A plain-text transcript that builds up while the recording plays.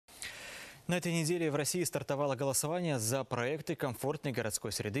На этой неделе в России стартовало голосование за проекты комфортной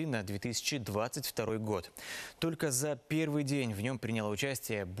городской среды на 2022 год. Только за первый день в нем приняло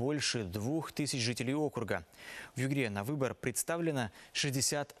участие больше 2000 жителей округа. В Югре на выбор представлено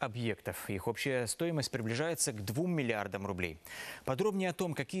 60 объектов. Их общая стоимость приближается к 2 миллиардам рублей. Подробнее о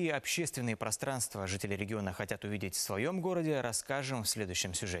том, какие общественные пространства жители региона хотят увидеть в своем городе, расскажем в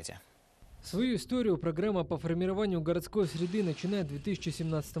следующем сюжете. Свою историю программа по формированию городской среды начинает в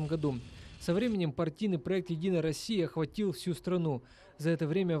 2017 году. Со временем партийный проект «Единая Россия» охватил всю страну. За это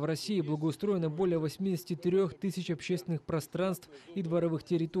время в России благоустроено более 83 тысяч общественных пространств и дворовых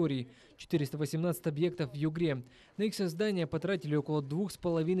территорий, 418 объектов в Югре. На их создание потратили около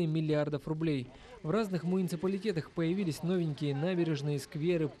 2,5 миллиардов рублей. В разных муниципалитетах появились новенькие набережные,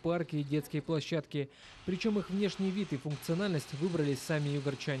 скверы, парки и детские площадки. Причем их внешний вид и функциональность выбрали сами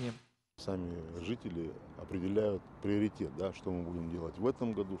югорчане. Сами жители определяют приоритет, да, что мы будем делать в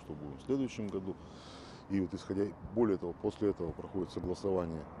этом году, что будем в следующем году. И вот исходя, более того, после этого проходит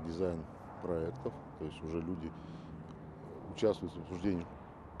согласование дизайн проектов, то есть уже люди участвуют в обсуждении,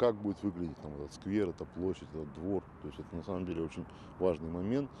 как будет выглядеть там, этот сквер, эта площадь, этот двор. То есть это на самом деле очень важный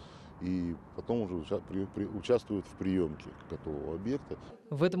момент. И потом уже участвуют в приемке готового объекта.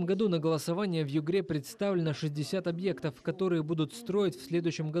 В этом году на голосование в Югре представлено 60 объектов, которые будут строить в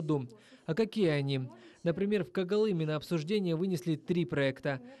следующем году. А какие они? Например, в Когалыме на обсуждение вынесли 3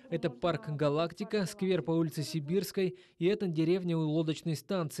 проекта. Это парк «Галактика», сквер по улице Сибирской и это деревня у лодочной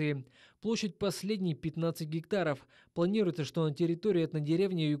станции. Площадь последней 15 гектаров. Планируется, что на территории этой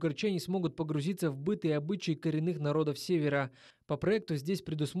деревни югорчане смогут погрузиться в быт и обычаи коренных народов Севера. По проекту здесь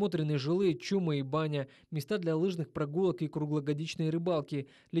предусмотрены жилые чумы и баня, места для лыжных прогулок и круглогодичной рыбалки,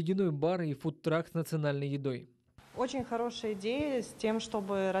 ледяной бар и фудтрак с национальной едой. Очень хорошая идея с тем,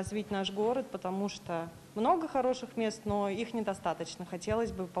 чтобы развить наш город, потому что много хороших мест, но их недостаточно.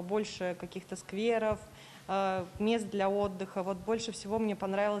 Хотелось бы побольше каких-то скверов, мест для отдыха. Вот больше всего мне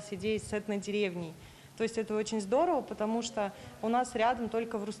понравилась идея с этной деревней. То есть это очень здорово, потому что у нас рядом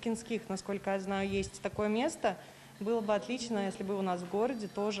только в Рускинских, насколько я знаю, есть такое место. Было бы отлично, если бы у нас в городе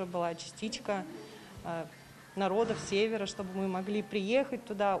тоже была частичка народов севера, чтобы мы могли приехать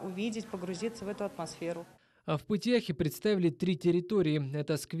туда, увидеть, погрузиться в эту атмосферу. А в Путяхе представили 3 территории.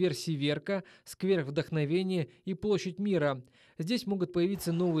 Это сквер Северка, сквер Вдохновения и площадь Мира. Здесь могут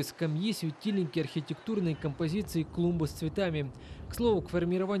появиться новые скамьи, светильники, архитектурные композиции, клумбы с цветами. К слову, к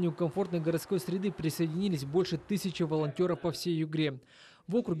формированию комфортной городской среды присоединились больше 1000 волонтеров по всей Югре.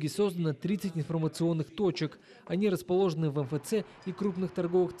 В округе создано 30 информационных точек. Они расположены в МФЦ и крупных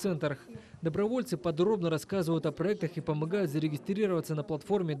торговых центрах. Добровольцы подробно рассказывают о проектах и помогают зарегистрироваться на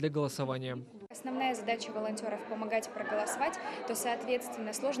платформе для голосования. Основная задача волонтеров – помогать проголосовать, то,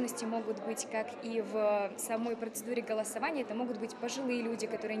 соответственно, сложности могут быть как и в самой процедуре голосования. Это могут быть пожилые люди,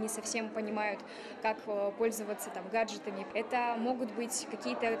 которые не совсем понимают, как пользоваться гаджетами. Это могут быть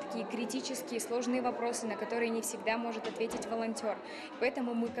какие-то такие критические, сложные вопросы, на которые не всегда может ответить волонтер.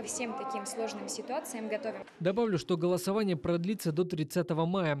 Поэтому мы ко всем таким сложным ситуациям готовим. Добавлю, что голосование продлится до 30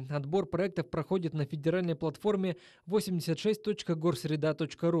 мая. Отбор проектов проходит на федеральной платформе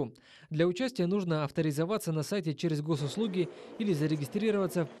 86.горсреда.ру. Для участия нужно авторизоваться на сайте через госуслуги или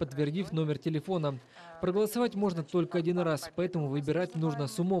зарегистрироваться, подтвердив номер телефона. Проголосовать можно только один раз, поэтому выбирать нужно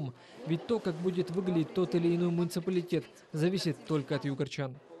с умом. Ведь то, как будет выглядеть тот или иной муниципалитет, зависит только от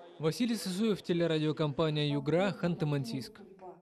югорчан. Василий Сысуев, телерадиокомпания «Югра», Ханты-Мансийск.